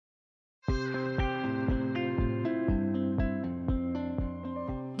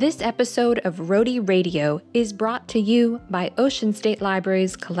This episode of Rhody Radio is brought to you by Ocean State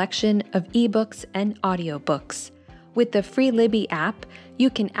Library's collection of ebooks and audiobooks. With the free Libby app, you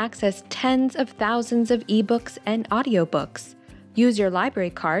can access tens of thousands of ebooks and audiobooks. Use your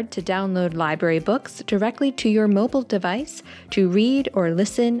library card to download library books directly to your mobile device to read or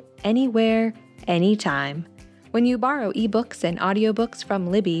listen anywhere, anytime. When you borrow ebooks and audiobooks from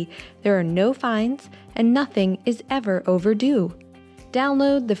Libby, there are no fines and nothing is ever overdue.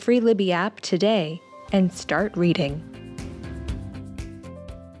 Download the free Libby app today and start reading.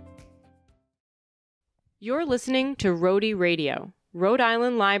 You're listening to Rhody Radio, Rhode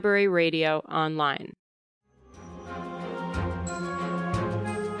Island Library Radio online.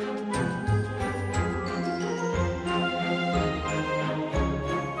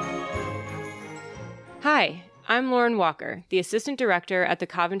 Hi, I'm Lauren Walker, the Assistant Director at the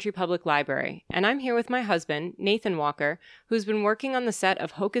Coventry Public Library, and I'm here with my husband, Nathan Walker, who's been working on the set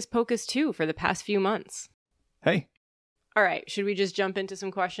of Hocus Pocus 2 for the past few months. Hey. All right, should we just jump into some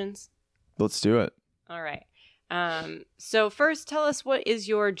questions? Let's do it. All right. So first, tell us, what is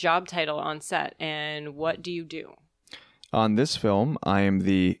your job title on set and what do you do? On this film, I am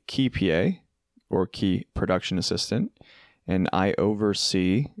the key PA, or key production assistant, and I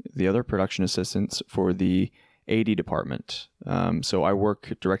oversee the other production assistants for the AD department. So I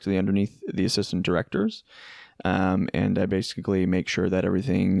work directly underneath the assistant directors, and I basically make sure that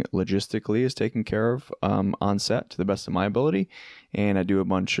everything logistically is taken care of on set to the best of my ability, and I do a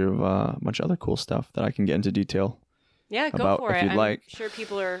bunch of other cool stuff that I can get into detail. Yeah, go about for if it. you'd I'm like. sure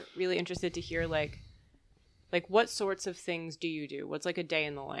people are really interested to hear like what sorts of things do you do? What's like a day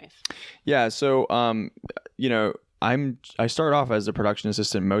in the life? Yeah, so I start off as a production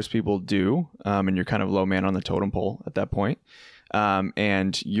assistant. Most people do, and you're kind of low man on the totem pole at that point.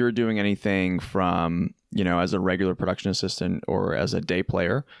 And you're doing anything from, as a regular production assistant or as a day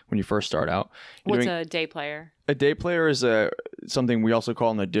player when you first start out. What's a day player? A day player is something we also call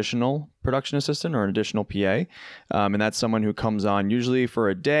an additional production assistant or an additional PA. And that's someone who comes on usually for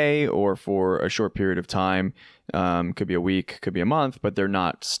a day or for a short period of time. Could be a week, could be a month, but they're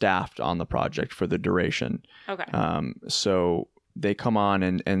not staffed on the project for the duration. Okay. So they come on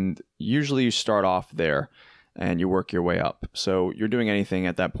and usually you start off there and you work your way up. So you're doing anything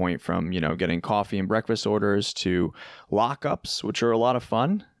at that point from, getting coffee and breakfast orders to lockups, which are a lot of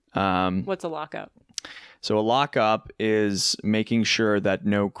fun. What's a lockup? So a lockup is making sure that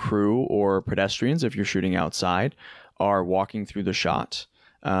no crew or pedestrians, if you're shooting outside, are walking through the shot,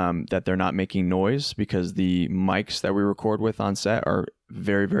 that they're not making noise, because the mics that we record with on set are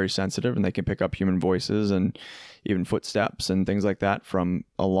very, very sensitive and they can pick up human voices and even footsteps and things like that from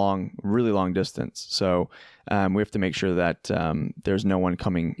a really long distance. So we have to make sure that there's no one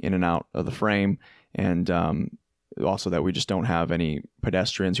coming in and out of the frame, and also that we just don't have any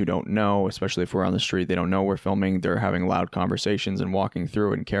pedestrians who don't know, especially if we're on the street, they don't know we're filming, they're having loud conversations and walking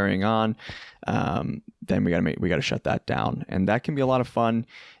through and carrying on. Then we gotta shut that down. And that can be a lot of fun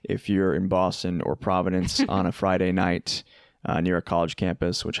if you're in Boston or Providence on a Friday night near a college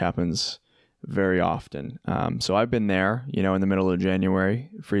campus, which happens very often. So I've been there, in the middle of January,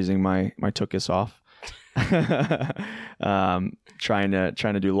 freezing my tuchus off, trying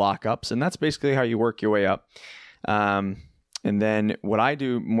to do lockups, and that's basically how you work your way up. And then what I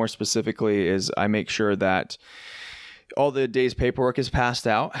do more specifically is I make sure that all the day's paperwork is passed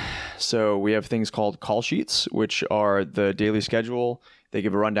out. So we have things called call sheets, which are the daily schedule. They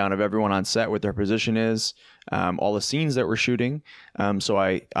give a rundown of everyone on set, what their position is, all the scenes that we're shooting. So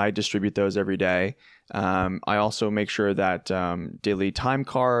I distribute those every day. I also make sure that daily time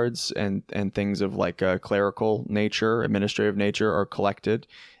cards and things of like a clerical nature, administrative nature, are collected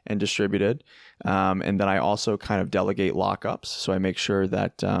and distributed. And then I also kind of delegate lockups. So I make sure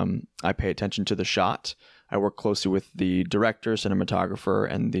that I pay attention to the shot. I work closely with the director, cinematographer,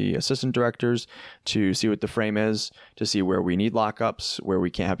 and the assistant directors to see what the frame is, to see where we need lockups, where we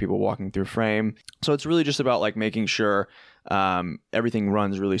can't have people walking through frame. So it's really just about like making sure everything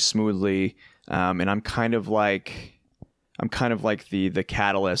runs really smoothly. And I'm kind of like the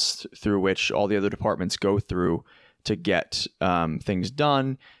catalyst through which all the other departments go through to get things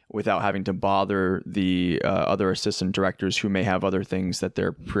done without having to bother the other assistant directors who may have other things that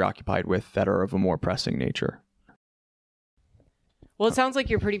they're preoccupied with that are of a more pressing nature. Well, it sounds like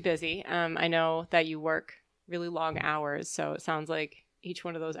you're pretty busy. I know that you work really long hours, so it sounds like each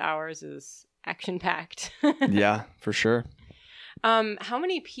one of those hours is action-packed. Yeah, for sure. How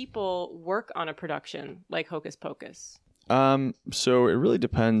many people work on a production like Hocus Pocus? So it really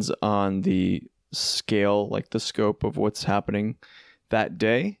depends on the scale, like the scope of what's happening that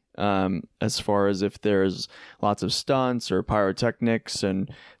day. as far as if there's lots of stunts or pyrotechnics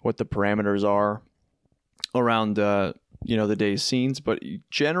and what the parameters are around the day's scenes. But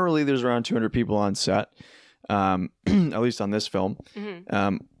generally, there's around 200 people on set, at least on this film.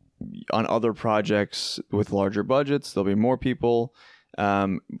 On other projects with larger budgets, there'll be more people.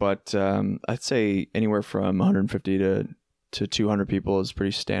 But I'd say anywhere from 150 to 200 people is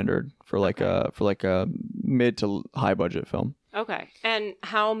pretty standard for a mid to high budget film. Okay. And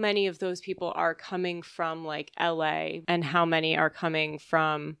how many of those people are coming from like LA, and how many are coming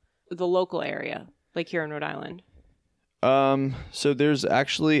from the local area, like here in Rhode Island? So there's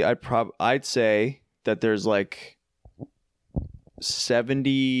actually, I'd say that there's like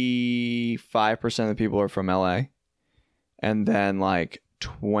 75% of the people are from LA, and then like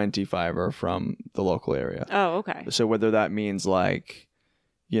 25 are from the local area. Oh, okay. So whether that means like,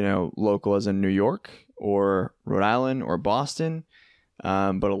 local as in New York or Rhode Island or Boston,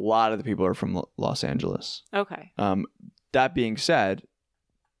 but a lot of the people are from Los Angeles. Okay. That being said,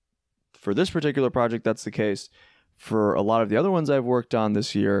 for this particular project, that's the case. For a lot of the other ones I've worked on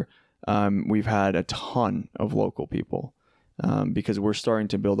this year, we've had a ton of local people, because we're starting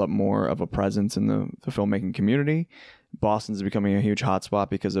to build up more of a presence in the filmmaking community. Boston's becoming a huge hotspot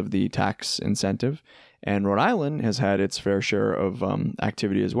because of the tax incentive, and Rhode Island has had its fair share of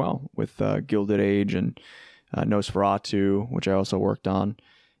activity as well, with Gilded Age and Nosferatu, which I also worked on.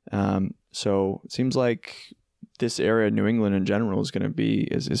 So it seems like this area, New England in general, is going to be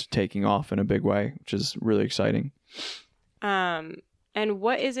is taking off in a big way, which is really exciting. And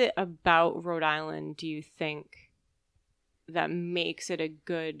what is it about Rhode Island, do you think, that makes it a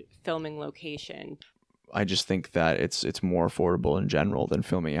good filming location? I just think that it's more affordable in general than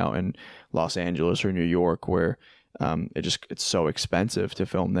filming out in Los Angeles or New York, where it's so expensive to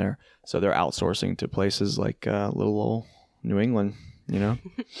film there. So they're outsourcing to places like little old New England,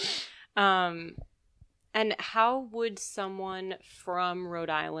 And how would someone from Rhode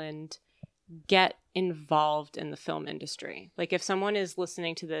Island get involved in the film industry? Like if someone is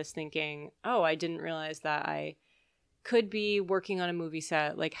listening to this thinking, oh, I didn't realize that I could be working on a movie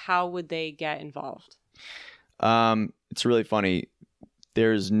set, like how would they get involved? It's really funny.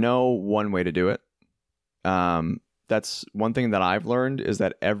 There's no one way to do it. That's one thing that I've learned, is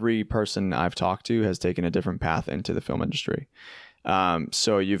that every person I've talked to has taken a different path into the film industry.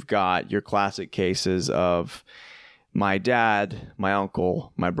 So you've got your classic cases of my dad, my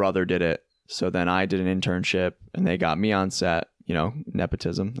uncle, my brother did it. So then I did an internship and they got me on set,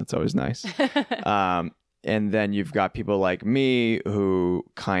 nepotism. That's always nice. And then you've got people like me who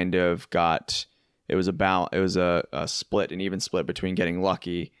kind of it was a split, an even split between getting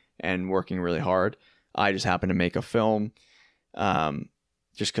lucky and working really hard. I just happened to make a film,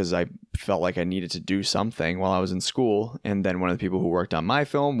 just because I felt like I needed to do something while I was in school. And then one of the people who worked on my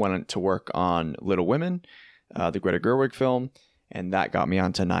film went to work on Little Women, the Greta Gerwig film. And that got me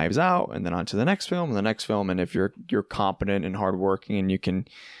onto Knives Out, and then onto the next film and the next film. And if you're competent and hardworking and you can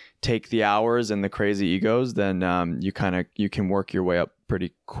take the hours and the crazy egos, then you can work your way up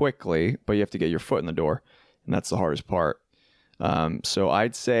pretty quickly, but you have to get your foot in the door. And that's the hardest part. So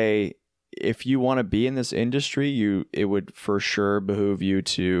I'd say if you want to be in this industry, it would for sure behoove you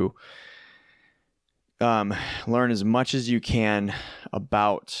to learn as much as you can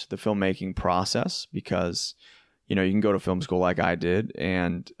about the filmmaking process, because you can go to film school like I did,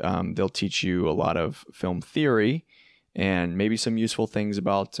 and they'll teach you a lot of film theory and maybe some useful things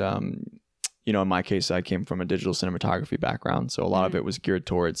about, in my case, I came from a digital cinematography background. So a lot of it was geared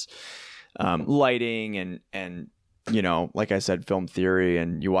towards lighting and like I said, film theory,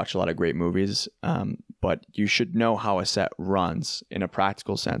 and you watch a lot of great movies. But you should know how a set runs in a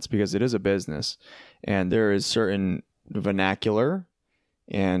practical sense, because it is a business, and there is certain vernacular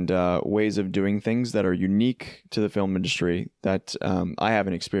and ways of doing things that are unique to the film industry that I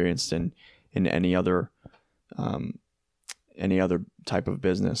haven't experienced in any other type of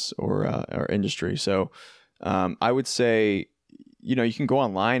business or industry. So I would say, you can go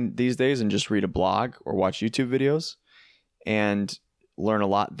online these days and just read a blog or watch YouTube videos and learn a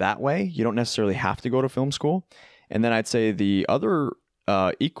lot that way. You don't necessarily have to go to film school. And then I'd say the other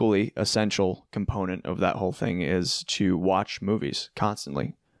equally essential component of that whole thing is to watch movies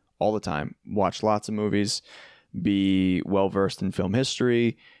constantly, all the time. Watch lots of movies, be well-versed in film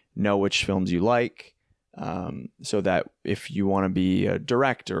history, know which films you like, so that if you want to be a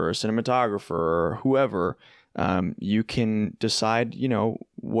director or a cinematographer or whoever, you can decide,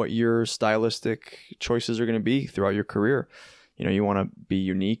 what your stylistic choices are going to be throughout your career. You want to be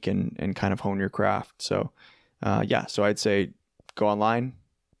unique and kind of hone your craft. So, so I'd say go online,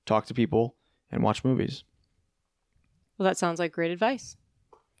 talk to people, and watch movies. Well, that sounds like great advice.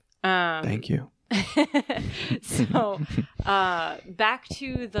 Thank you. So, back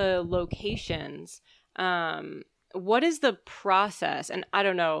to the locations. What is the process? And I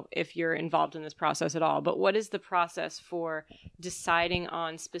don't know if you're involved in this process at all, but what is the process for deciding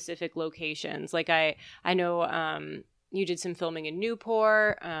on specific locations? Like I know you did some filming in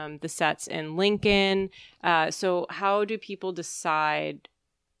Newport, the sets in Lincoln. So how do people decide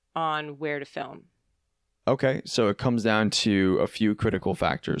on where to film? Okay, so it comes down to a few critical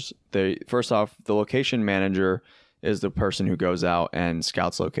factors. First off, the location manager is the person who goes out and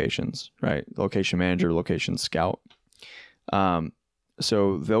scouts locations, right? Location manager, location scout.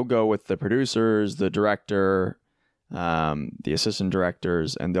 So they'll go with the producers, the director, the assistant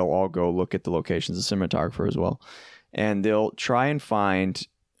directors, and they'll all go look at the locations, the cinematographer as well. And they'll try and find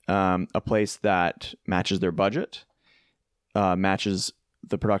a place that matches their budget, matches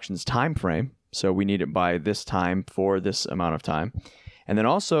the production's time frame. So we need it by this time for this amount of time. And then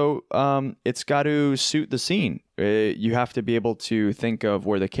also, it's got to suit the scene. You have to be able to think of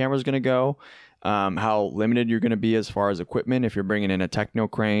where the camera's going to go, how limited you're going to be as far as equipment. If you're bringing in a techno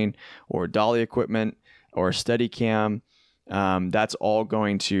crane or dolly equipment or a Steadicam, that's all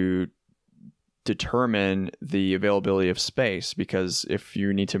going to determine the availability of space, because if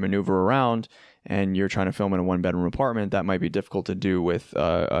you need to maneuver around and you're trying to film in a 1-bedroom apartment, that might be difficult to do with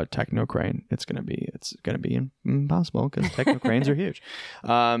a techno crane. It's gonna be impossible because techno cranes are huge.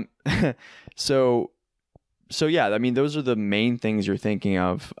 So yeah, I mean, those are the main things you're thinking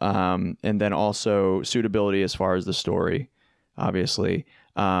of, and then also suitability as far as the story, obviously,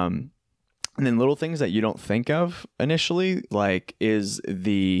 and then little things that you don't think of initially, like is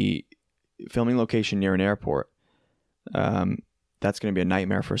the filming location near an airport. That's going to be a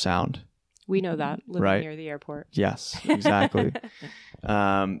nightmare for sound. We know that, living near the airport. Yes, exactly.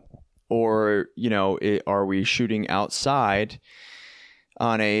 Or, are we shooting outside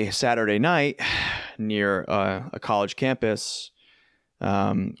on a Saturday night near a college campus,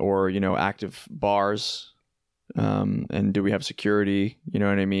 or, active bars? And do we have security? You know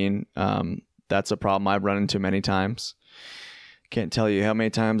what I mean? That's a problem I've run into many times. Can't tell you how many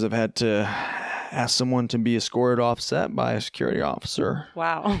times I've had to ask someone to be escorted off set by a security officer.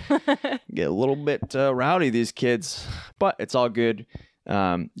 Wow. Get a little bit rowdy, these kids, but it's all good.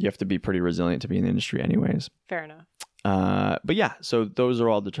 You have to be pretty resilient to be in the industry anyways. Fair enough. But yeah, so those are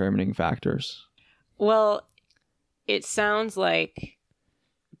all determining factors. Well, it sounds like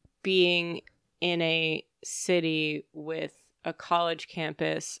being in a city with a college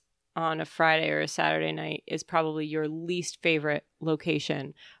campus on a Friday or a Saturday night is probably your least favorite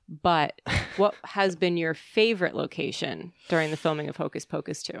location. But what has been your favorite location during the filming of Hocus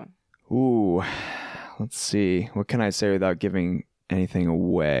Pocus 2? Ooh, let's see. What can I say without giving anything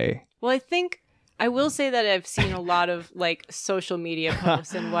away? Well, I will say that I've seen a lot of social media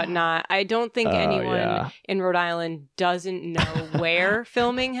posts and whatnot. I don't think anyone in Rhode Island doesn't know where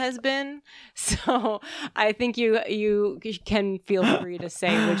filming has been. So I think you can feel free to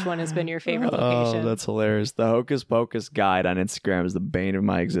say which one has been your favorite location. Oh, that's hilarious. The Hocus Pocus guide on Instagram is the bane of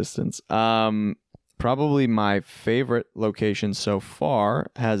my existence. Probably my favorite location so far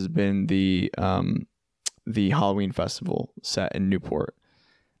has been the Halloween festival set in Newport.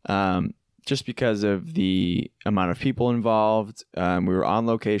 Just because of the amount of people involved. We were on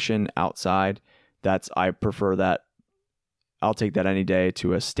location outside. I prefer that. I'll take that any day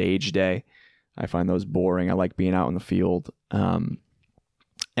to a stage day. I find those boring. I like being out in the field. And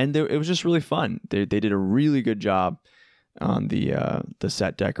it was just really fun. They did a really good job on the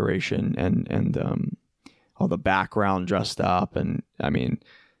set decoration and all the background dressed up. And I mean,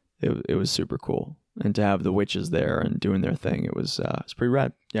 it was super cool. And to have the witches there and doing their thing, it's pretty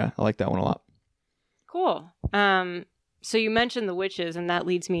rad. Yeah, I like that one a lot. Cool. So you mentioned the witches, and that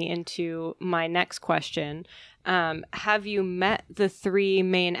leads me into my next question. Have you met the three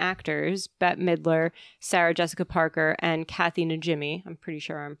main actors, Bette Midler, Sarah Jessica Parker, and Kathy Najimy? I'm pretty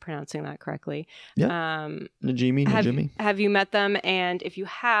sure I'm pronouncing that correctly. Yeah. Najimy. Have you met them? And if you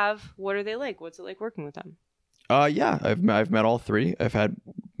have, what are they like? What's it like working with them? Yeah, I've met all three. I've had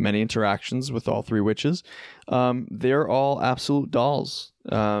many interactions with all three witches. They're all absolute dolls.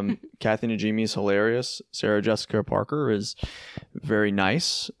 Kathy Najimy is hilarious. Sarah Jessica Parker is very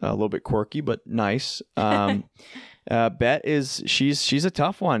nice, a little bit quirky but nice. Bet she's a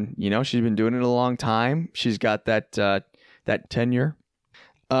tough one. She's been doing it a long time. She's got that tenure.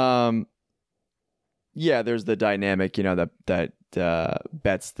 Yeah, there's the dynamic. That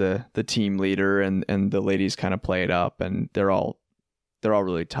Bet's the team leader, and the ladies kind of play it up, and they're all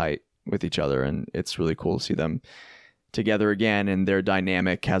really tight with each other, and it's really cool to see them together again, and their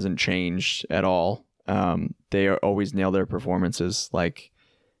dynamic hasn't changed at all. They always nail their performances.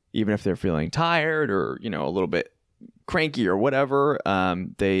 even if they're feeling tired or, you know, a little bit cranky or whatever,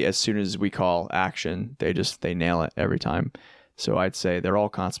 they, as soon as we call action, they nail it every time. So I'd say they're all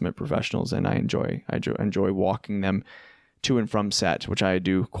consummate professionals, and I enjoy walking them to and from set, which I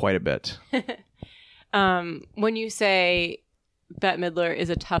do quite a bit. When you say Bette Midler is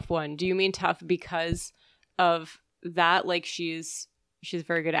a tough one, do you mean tough because of that? Like she's a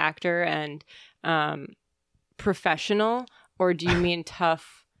very good actor and professional, or do you mean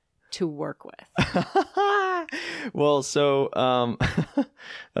tough to work with? Well, so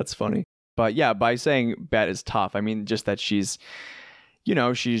that's funny. But yeah, by saying Bette is tough, I mean just that she's, you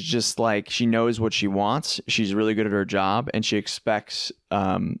know, she's just like, she knows what she wants. She's really good at her job, and she expects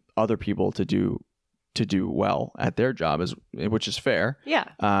other people to do well at their job, which is fair. Yeah.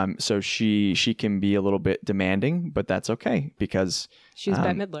 So she can be a little bit demanding, but that's okay because she's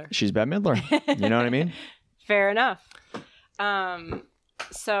Bette Midler. She's Bette Midler. You know what I mean? Fair enough.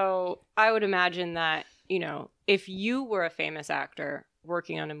 So I would imagine that, you know, if you were a famous actor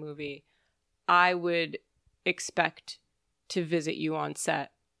working on a movie, I would expect to visit you on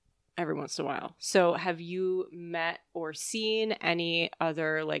set every once in a while. So have you met or seen any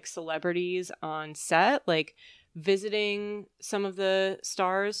other like celebrities on set, like visiting some of the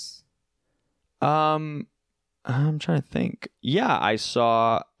stars? I'm trying to think. Yeah, I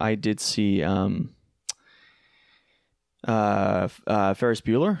did see Ferris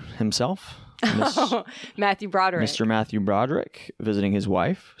Bueller himself. Matthew Broderick. Mr. Matthew Broderick visiting his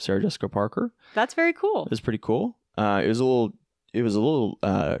wife, Sarah Jessica Parker. That's very cool. It was pretty cool. It was a little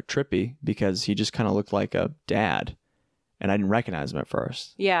trippy because he just kind of looked like a dad, and I didn't recognize him at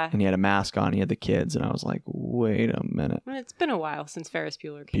first. Yeah. And he had a mask on. He had the kids, and I was like, wait a minute. Well, it's been a while since Ferris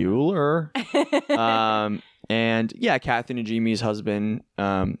Bueller came out. And yeah, Kathy Najimy's husband.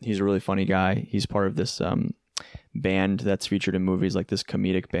 He's a really funny guy. He's part of this band that's featured in movies, like this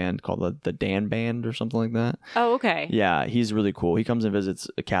comedic band called the Dan Band or something like that. Oh, okay. Yeah, he's really cool. He comes and visits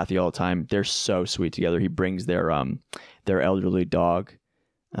Kathy all the time. They're so sweet together. He brings their elderly dog.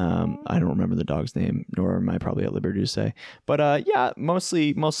 I don't remember the dog's name, nor am I probably at liberty to say. But yeah,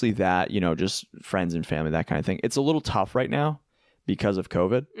 mostly that, you know, just friends and family, that kind of thing. It's a little tough right now because of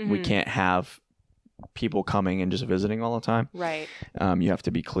COVID. Mm-hmm. We can't have people coming and just visiting all the time. Right. You have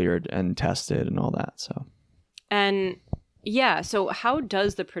to be cleared and tested and all that. So. And yeah, so how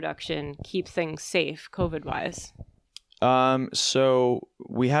does the production keep things safe COVID-wise? So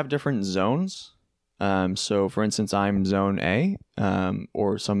we have different zones. So for instance, I'm zone A,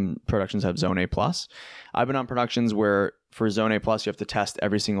 or some productions have zone A plus. I've been on productions where for zone A plus, you have to test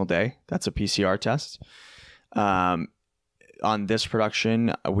every single day. That's a PCR test. On this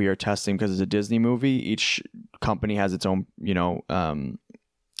production, we are testing because it's a Disney movie. Each company has its own, you know,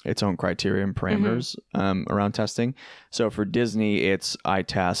 its own criteria and parameters around testing. So for Disney, I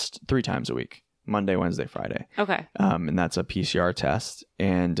test 3 times a week, Monday, Wednesday, Friday. Okay. And that's a PCR test.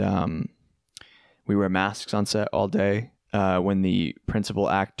 And we wear masks on set all day. When the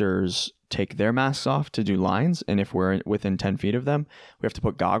principal actors take their masks off to do lines, and if we're within 10 feet of them, we have to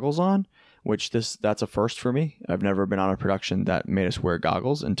put goggles on, which that's a first for me. I've never been on a production that made us wear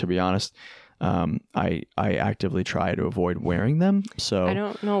goggles. And to be honest, I actively try to avoid wearing them. So I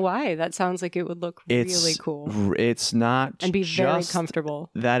don't know why. That sounds like it would look really cool. It's not and be very just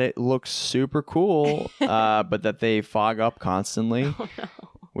comfortable. That it looks super cool, but that they fog up constantly,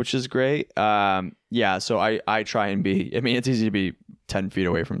 which is great. Yeah, so I try and be. I mean, it's easy to be 10 feet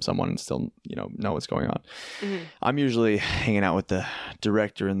away from someone and still, you know what's going on. Mm-hmm. I'm usually hanging out with the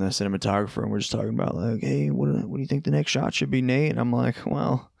director and the cinematographer, and we're just talking about like, hey, what do you think the next shot should be, Nate? And I'm like,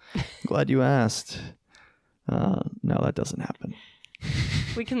 well. Glad you asked. No, that doesn't happen.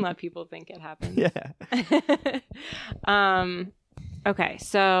 We can let people think it happens. Yeah. Okay,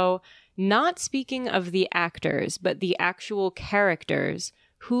 so not speaking of the actors, but the actual characters,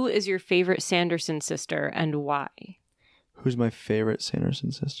 who is your favorite Sanderson sister and why? Who's my favorite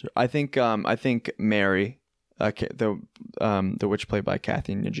Sanderson sister? I think Mary, the witch played by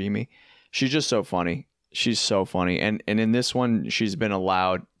Kathy Najimy. She's just so funny. She's so funny. And in this one, she's been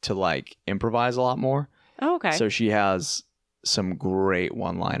allowed to like improvise a lot more. Oh, okay. So she has some great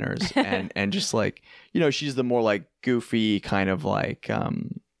one-liners and just like, you know, she's the more like goofy kind of like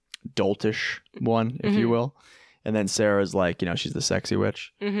doltish one, if you will. And then Sarah's like, you know, she's the sexy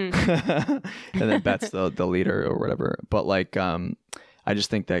witch. Mm-hmm. And then Bette's the leader or whatever. But like, I just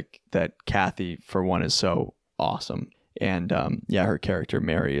think that Kathy, for one, is so awesome. And yeah, her character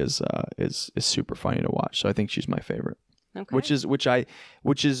Mary is super funny to watch. So I think she's my favorite. Okay.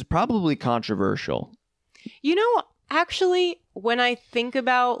 Which is probably controversial. You know, actually, when I think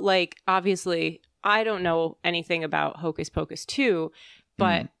about like, obviously, I don't know anything about Hocus Pocus 2,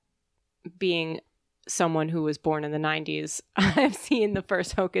 but being someone who was born in the 90s, I've seen the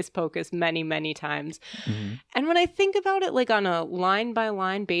first Hocus Pocus many, many times. Mm-hmm. And when I think about it, like on a line by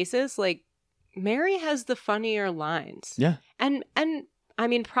line basis, like Mary has the funnier lines. Yeah. And I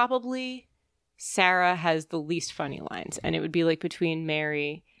mean, probably Sarah has the least funny lines. And it would be like between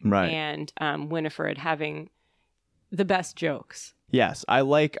Mary and Winifred having the best jokes. Yes. I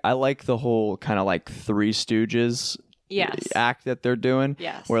like the whole kind of like Three Stooges act that they're doing.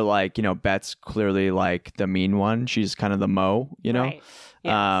 Yes. Where like, you know, Bet's clearly like the mean one. She's kind of the Mo, you know? Right.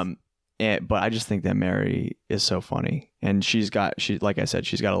 Yes. But I just think that Mary is so funny. And like I said,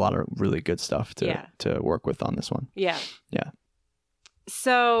 she's got a lot of really good stuff to work with on this one. Yeah. Yeah.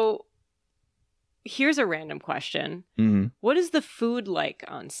 So here's a random question. Mm-hmm. What is the food like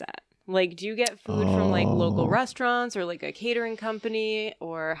on set? Like, do you get food from like local restaurants or like a catering company,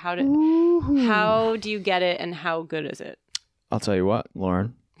 or how do you get it and how good is it? I'll tell you what,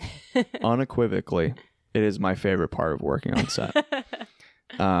 Lauren, unequivocally, it is my favorite part of working on set.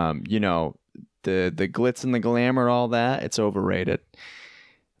 You know, the glitz and the glamour, all that, it's overrated.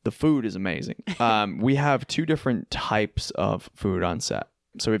 The food is amazing. We have two different types of food on set.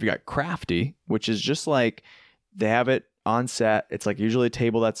 So we've got crafty, which is just like they have it on set. It's like usually a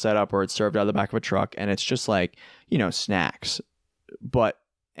table that's set up or it's served out of the back of a truck, and it's just like, you know, snacks, but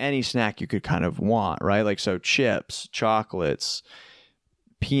any snack you could kind of want, right? Like, so chips, chocolates,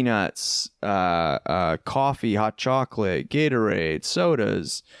 peanuts, coffee, hot chocolate, Gatorade,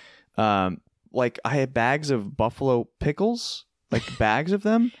 sodas. Like I had bags of buffalo pickles, like bags of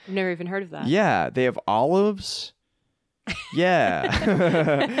them. I've never even heard of that. Yeah. They have olives.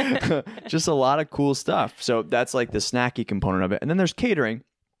 Yeah. Just a lot of cool stuff. So that's like the snacky component of it. And then there's catering.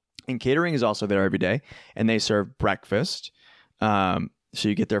 And catering is also there every day. And they serve breakfast. So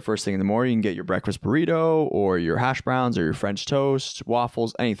you get there first thing in the morning. You can get your breakfast burrito or your hash browns or your French toast,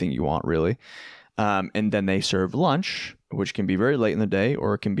 waffles, anything you want, really. And then they serve lunch, which can be very late in the day,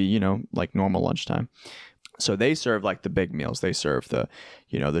 or it can be, you know, like normal lunchtime. So they serve like the big meals. They serve the,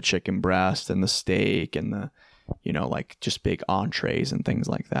 you know, the chicken breast and the steak and the, you know, like just big entrees and things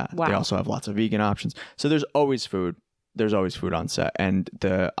like that. Wow. They also have lots of vegan options. So there's always food. There's always food on set. And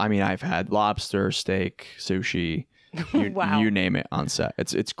I've had lobster, steak, sushi, you name it on set.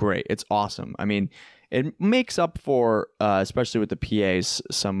 It's great. It's awesome. I mean, it makes up for, especially with the PAs,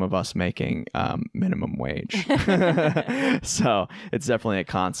 some of us making minimum wage. So it's definitely a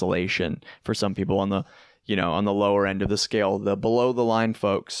consolation for some people on the, you know, on the lower end of the scale, the below the line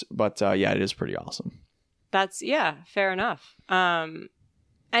folks. But yeah, it is pretty awesome. That's, fair enough. And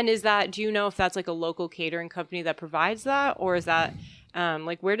do you know if that's like a local catering company that provides that, or is that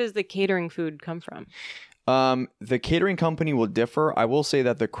like, where does the catering food come from? The catering company will differ. I will say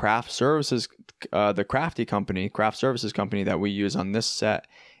that the craft services company that we use on this set,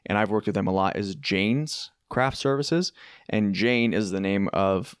 and I've worked with them a lot, is Jane's Craft Services. And Jane is the name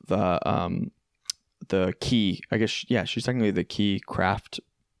of the key, I guess. Yeah, she's technically the key craft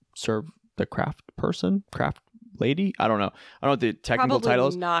lady. I don't know what the technical title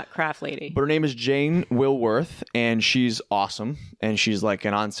is. Not craft lady. But her name is Jane Wilworth, and she's awesome. And she's like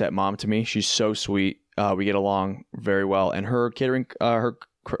an on-set mom to me. She's so sweet. We get along very well. And her catering, her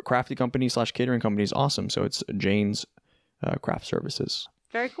crafty company / catering company is awesome. So it's Jane's Craft Services.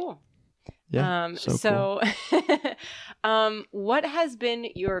 Very cool. Yeah. So cool. What has been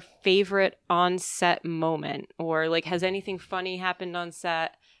your favorite on-set moment, or like, has anything funny happened on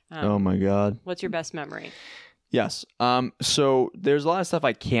set? Oh my God. What's your best memory? Yes. So there's a lot of stuff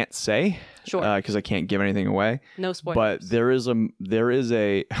I can't say. Sure. Because I can't give anything away. No spoilers. But there is a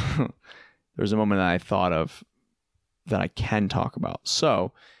there's a moment that I thought of that I can talk about.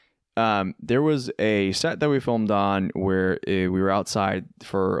 So there was a set that we filmed on where we were outside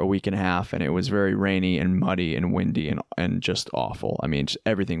for a week and a half, and it was very rainy and muddy and windy and just awful. I mean,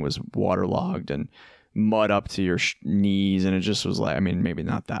 everything was waterlogged and mud up to your knees, and it just was like, I mean, maybe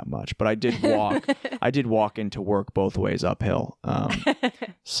not that much, but I did walk into work both ways uphill.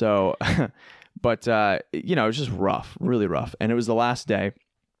 So, but you know, it was just rough, really rough. And it was the last day,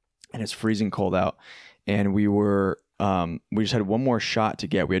 and it's freezing cold out, and we just had one more shot to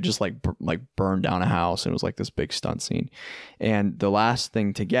get. We had just like burned down a house, and it was like this big stunt scene. And the last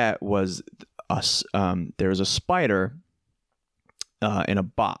thing to get was us. There was a spider in a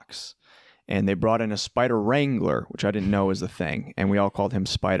box. And they brought in a spider wrangler, which I didn't know was a thing. And we all called him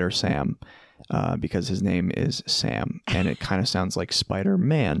Spider Sam because his name is Sam. And it kind of sounds like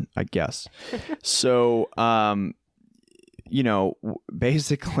Spider-Man, I guess. So, you know,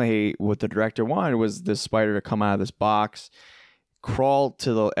 basically what the director wanted was this spider to come out of this box, crawl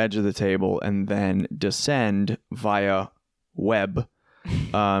to the edge of the table, and then descend via web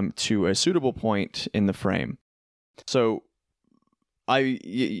to a suitable point in the frame. So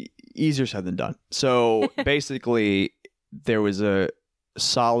easier said than done. So basically there was a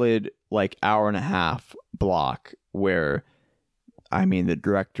solid like hour and a half block where, I mean, the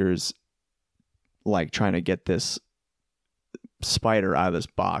director's like trying to get this spider out of this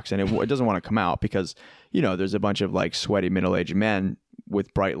box, and it doesn't want to come out because, you know, there's a bunch of like sweaty middle-aged men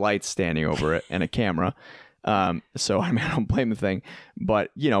with bright lights standing over it and a camera. So I mean, I don't blame the thing, but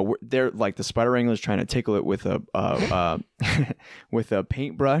you know, they're like the spider wrangler's trying to tickle it with a with a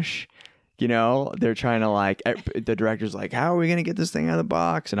paintbrush. You know, they're trying to like, the director's like, how are we gonna get this thing out of the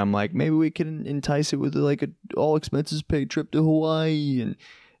box? And I'm like, maybe we can entice it with like a all expenses paid trip to Hawaii,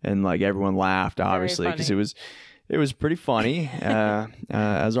 and like everyone laughed obviously because it was pretty funny,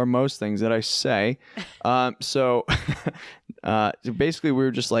 as are most things that I say. So basically, we were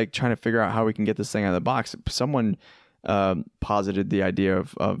just like trying to figure out how we can get this thing out of the box. Someone posited the idea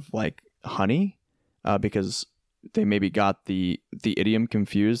of like honey, because they maybe got the idiom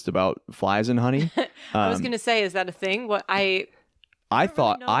confused about flies and honey. I was going to say, is that a thing? What I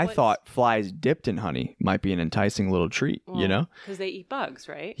thought flies dipped in honey might be an enticing little treat, you know? Because they eat bugs,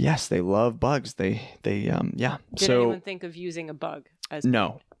 right? Yes, they love bugs. They yeah. Did anyone think of using a bug as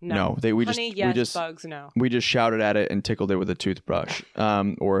No. We honey, just bugs, no. We just shouted at it and tickled it with a toothbrush,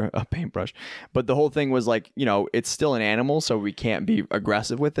 or a paintbrush. But the whole thing was like, you know, it's still an animal, so we can't be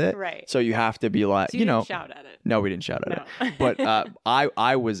aggressive with it. Right. So you have to be like, So you know, didn't shout at it. No, we didn't shout at it. But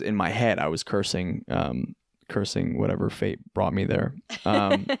I was in my head, I was cursing whatever fate brought me there.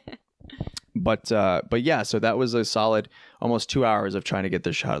 But yeah, so that was a solid almost 2 hours of trying to get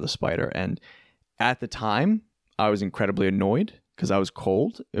this shot of the spider. And at the time, I was incredibly annoyed because I was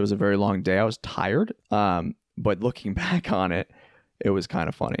cold. It was a very long day. I was tired. But looking back on it, it was kind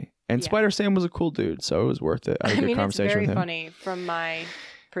of funny. And Spider Sam was a cool dude, so it was worth it. I had a good conversation with him. It's very funny from my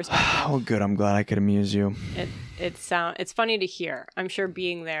perspective. Oh, good. I'm glad I could amuse you. It's funny to hear. I'm sure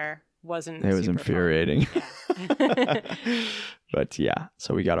being there wasn't. It was infuriating. Yeah. But yeah,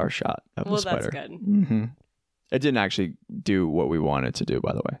 so we got our shot of the spider. That's good. Mm-hmm. It didn't actually do what we wanted to do,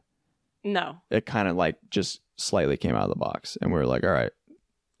 by the way. No. It kind of like just slightly came out of the box, and we were like, all right,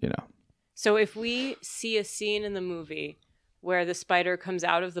 you know. So if we see a scene in the movie where the spider comes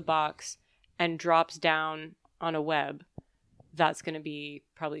out of the box and drops down on a web, that's going to be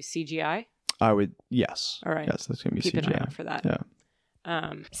probably CGI? Yes. All right. Yes, that's going to be Keep CGI. an eye out for that.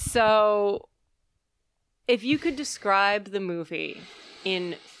 Yeah. So if you could describe the movie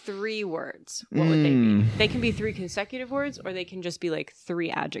in 3 words, what would they be? They can be 3 consecutive words, or they can just be like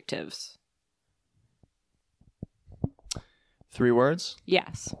 3 adjectives. 3 words?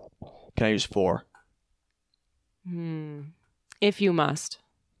 Yes. Can I use 4? If you must.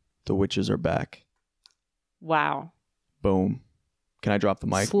 The witches are back. Wow. Boom. Can I drop the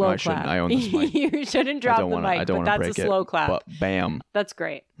mic? Slow No, I clap. shouldn't. I own this mic. You shouldn't drop the mic, but that's a slow clap. But bam. That's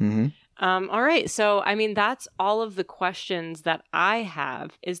great. Mm-hmm. All right. So, I mean, that's all of the questions that I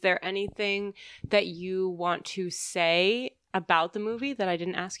have. Is there anything that you want to say about the movie that I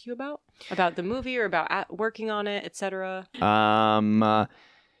didn't ask you about? About the movie or about working on it, etc.? No,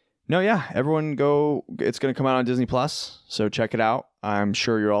 yeah. Everyone go. It's going to come out on Disney Plus, so check it out. I'm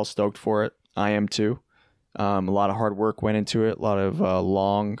sure you're all stoked for it. I am too. A lot of hard work went into it. A lot of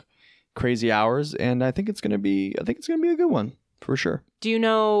long, crazy hours, and I think it's going to be. a good one for sure. Do you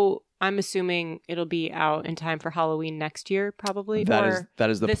know? I'm assuming it'll be out in time for Halloween next year, probably. That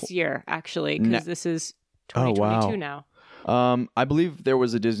is this year, actually, because this is 2022 now. I believe there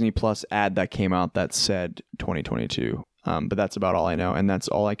was a Disney Plus ad that came out that said 2022, but that's about all I know, and that's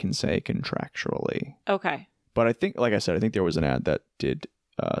all I can say contractually. Okay. But I think, like I said, I think there was an ad that did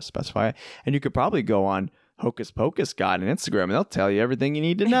specify it, and you could probably go on Hocus Pocus Guide on Instagram, and they'll tell you everything you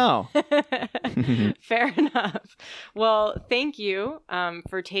need to know. Fair enough. Well, thank you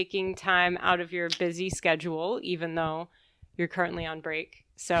for taking time out of your busy schedule, even though you're currently on break.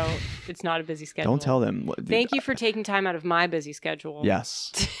 So it's not a busy schedule. Don't tell them. Thank you for taking time out of my busy schedule.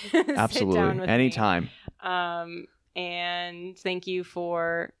 Yes, absolutely. Anytime. And thank you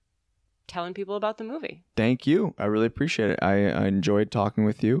for telling people about the movie. Thank you. I really appreciate it. I enjoyed talking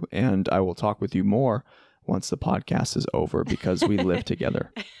with you, and I will talk with you more once the podcast is over because we live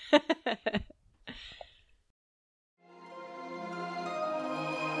together.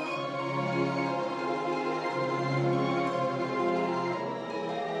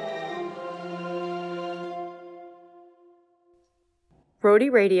 Rhody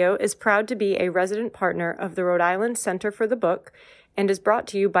Radio is proud to be a resident partner of the Rhode Island Center for the Book and is brought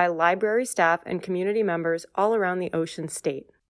to you by library staff and community members all around the Ocean State.